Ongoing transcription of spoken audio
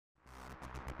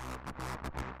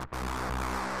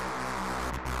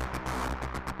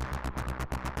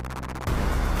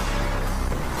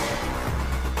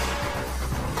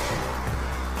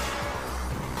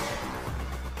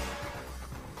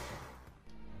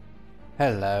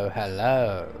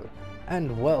Hello,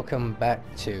 and welcome back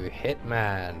to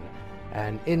Hitman.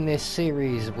 And in this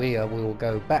series we will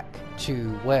go back to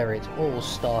where it all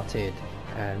started,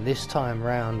 and this time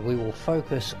round we will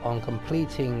focus on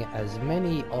completing as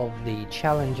many of the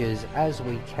challenges as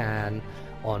we can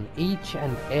on each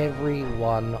and every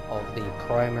one of the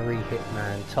primary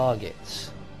Hitman targets,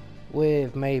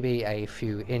 with maybe a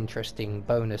few interesting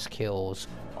bonus kills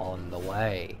on the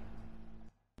way.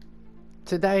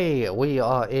 Today we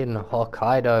are in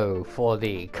Hokkaido for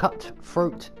the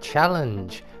Cutthroat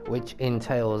Challenge, which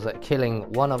entails killing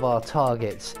one of our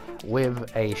targets with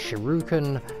a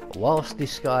shuriken whilst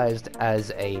disguised as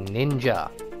a ninja.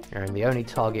 And the only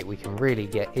target we can really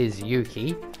get is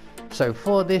Yuki. So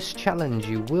for this challenge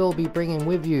you will be bringing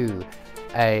with you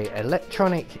a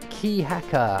electronic key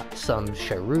hacker, some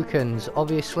shurikens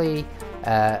obviously,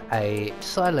 a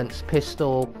silenced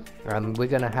pistol, and we're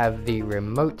going to have the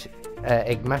remote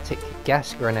enigmatic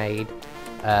gas grenade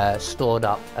stored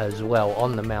up as well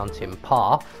on the mountain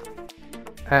path.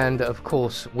 And of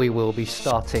course we will be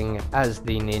starting as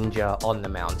the ninja on the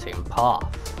mountain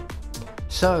path.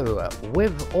 So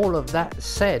with all of that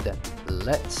said,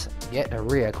 let's get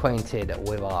reacquainted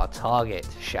with our target,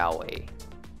 shall we?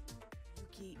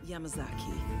 Yuki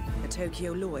Yamazaki, a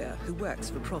Tokyo lawyer who works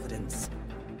for Providence.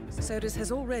 Sodas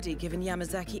has already given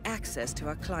Yamazaki access to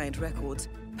our client records.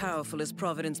 Powerful as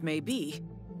Providence may be,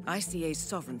 ICA's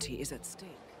sovereignty is at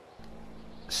stake.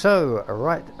 So,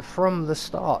 right from the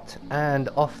start and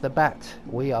off the bat,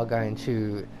 we are going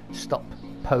to stop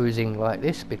posing like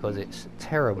this because it's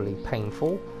terribly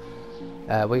painful.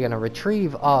 We're going to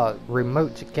retrieve our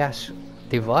remote gas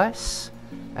device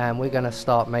and we're going to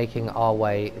start making our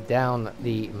way down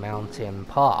the mountain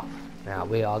path. Now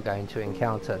we are going to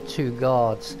encounter two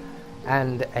guards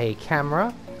and a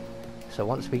camera. So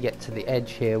once we get to the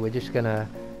edge here, we're just going to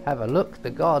have a look.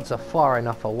 The guards are far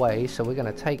enough away, so we're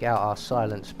going to take out our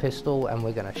silenced pistol and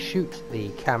we're going to shoot the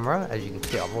camera. As you can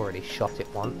see, I've already shot it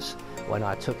once when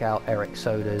I took out Eric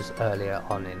Sodas earlier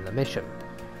on in the mission.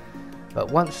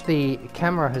 But once the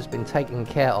camera has been taken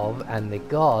care of and the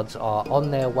guards are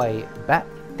on their way back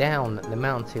down the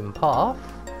mountain path,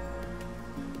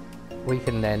 we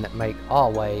can then make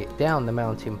our way down the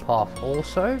mountain path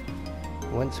also.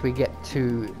 Once we get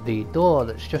to the door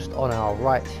that's just on our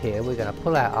right here, we're going to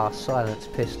pull out our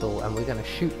silenced pistol and we're going to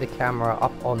shoot the camera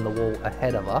up on the wall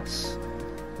ahead of us.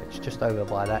 It's just over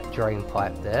by that drain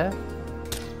pipe there.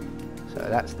 So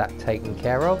that's that taken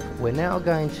care of. We're now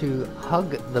going to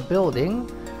hug the building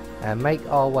and make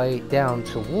our way down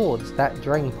towards that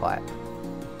drain pipe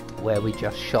where we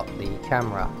just shot the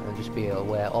camera, and just be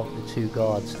aware of the two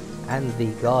guards and the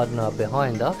gardener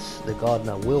behind us. The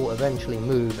gardener will eventually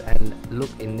move and look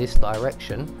in this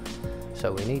direction,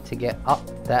 so we need to get up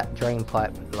that drain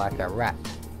pipe like a rat.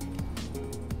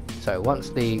 So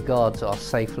once the guards are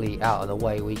safely out of the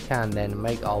way, we can then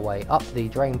make our way up the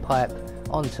drain pipe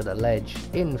onto the ledge,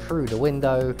 in through the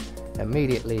window,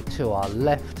 immediately to our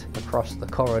left across the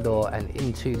corridor and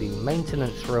into the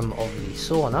maintenance room of the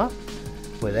sauna.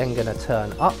 We're then going to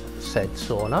turn up said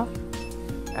sauna,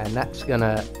 and that's going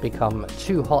to become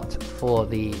too hot for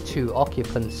the two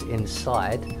occupants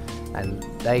inside and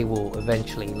they will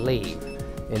eventually leave.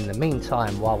 In the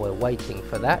meantime, while we're waiting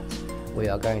for that, we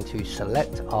are going to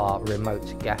select our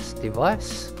remote gas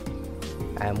device,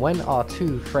 and when our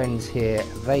two friends here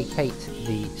vacate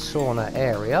the sauna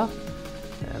area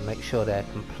and make sure they're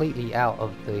completely out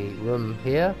of the room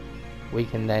here, we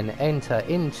can then enter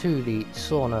into the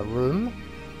sauna room,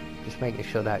 just making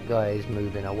sure that guy is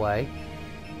moving away.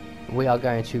 We are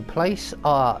going to place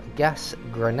our gas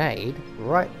grenade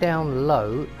right down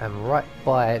low and right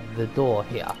by the door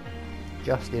here,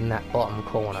 just in that bottom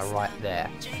corner right there.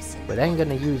 We're then going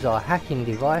to use our hacking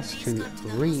device to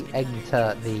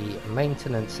re-enter the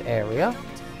maintenance area,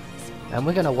 and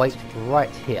we're going to wait right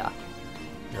here.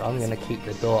 Now, I'm going to keep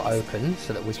the door open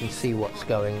so that we can see what's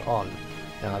going on.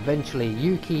 Now eventually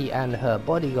Yuki and her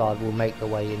bodyguard will make their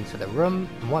way into the room,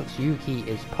 and once Yuki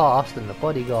is past and the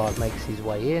bodyguard makes his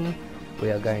way in,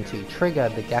 we are going to trigger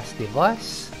the gas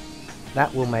device.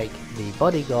 That will make the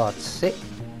bodyguard sick,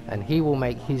 and he will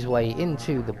make his way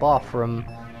into the bathroom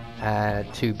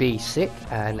to be sick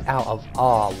and out of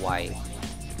our way,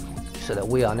 so that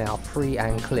we are now free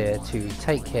and clear to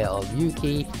take care of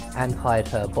Yuki and hide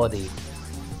her body.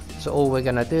 So all we're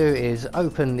going to do is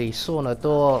open the sauna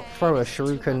door, throw a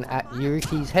shuriken at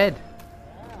Yuki's head.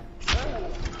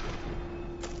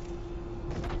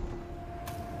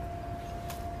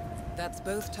 That's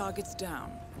both targets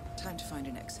down. Time to find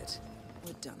an exit.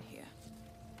 We're done here.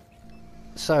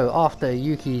 So after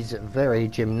Yuki's very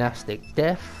gymnastic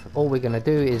death, all we're going to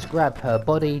do is grab her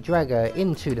body, drag her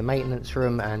into the maintenance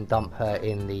room and dump her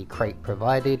in the crate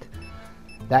provided.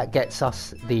 That gets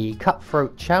us the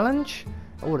cutthroat challenge.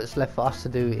 All that's left for us to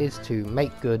do is to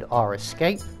make good our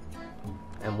escape.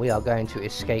 And we are going to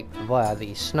escape via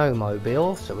the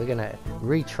snowmobile, so we're going to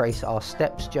retrace our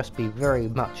steps, just be very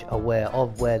much aware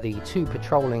of where the two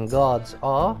patrolling guards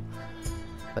are.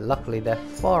 But luckily they're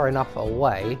far enough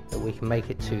away that we can make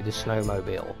it to the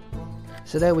snowmobile.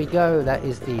 So there we go, that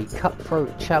is the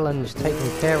cutthroat challenge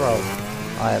taken care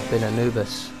of. I have been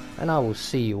Anubis, and I will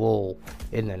see you all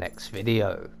in the next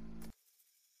video.